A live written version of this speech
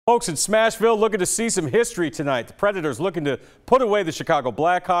Folks in Smashville looking to see some history tonight. The Predators looking to put away the Chicago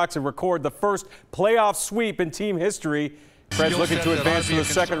Blackhawks and record the first playoff sweep in team history. Preds looking to advance to the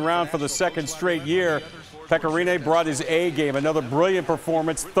second round for the second straight year. Pecorine brought his A game, another brilliant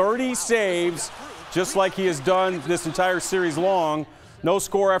performance, 30 saves, just like he has done this entire series long. No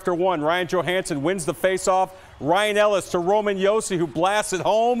score after one. Ryan Johansson wins the faceoff. Ryan Ellis to Roman Josi, who blasts it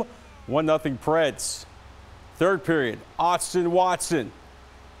home. 1-0 Preds. Third period, Austin Watson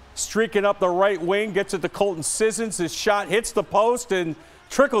streaking up the right wing, gets it to Colton Sissons. His shot hits the post and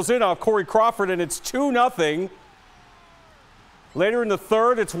trickles in off Corey Crawford, and it's 2-0. Later in the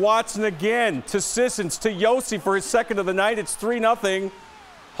third, it's Watson again to Sissons, to Josi for his second of the night. It's 3-0.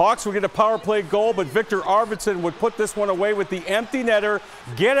 Hawks would get a power play goal, but Victor Arvidsson would put this one away with the empty netter.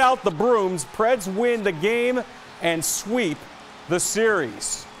 Get out the brooms. Preds win the game and sweep the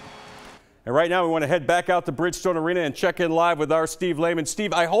series. And right now we want to head back out to Bridgestone Arena and check in live with our Steve Lehman.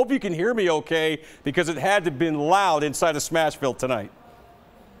 Steve, I hope you can hear me okay, because it had to have been loud inside of Smashville tonight.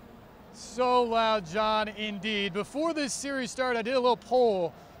 So loud, John, indeed. Before this series started, I did a little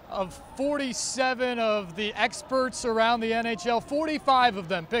poll of 47 of the experts around the NHL. 45 of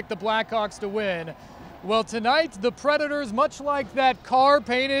them picked the Blackhawks to win. Well, tonight, the Predators, much like that car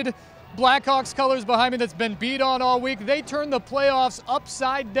painted Blackhawks colors behind me that's been beat on all week, they turned the playoffs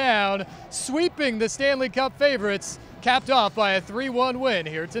upside down, sweeping the Stanley Cup favorites, capped off by a 3-1 win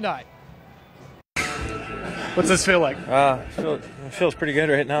here tonight. What's this feel like? It feels pretty good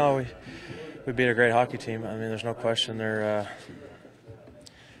right now. We beat a great hockey team. I mean, there's no question. They're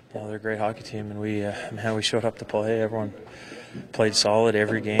a great hockey team, and we showed up to play. Everyone played solid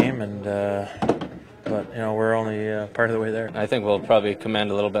every game, and but we're only part of the way there. I think we'll probably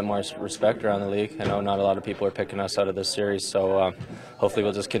command a little bit more respect around the league. I know not a lot of people are picking us out of this series, so hopefully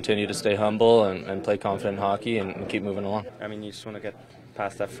we'll just continue to stay humble and play confident hockey and keep moving along. I mean, you just want to get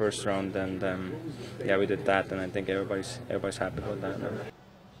past that first round, and yeah, we did that, and I think everybody's happy with that now.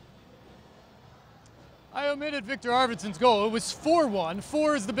 I omitted Victor Arvidsson's goal. It was 4-1.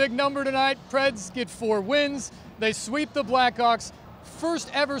 4 is the big number tonight. Preds get 4 wins. They sweep the Blackhawks. First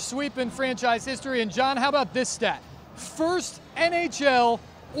ever sweep in franchise history. And John, how about this stat? First NHL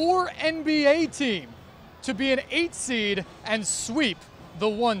or NBA team to be an 8 seed and sweep the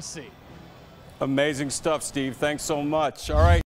 1 seed. Amazing stuff, Steve. Thanks so much. All right.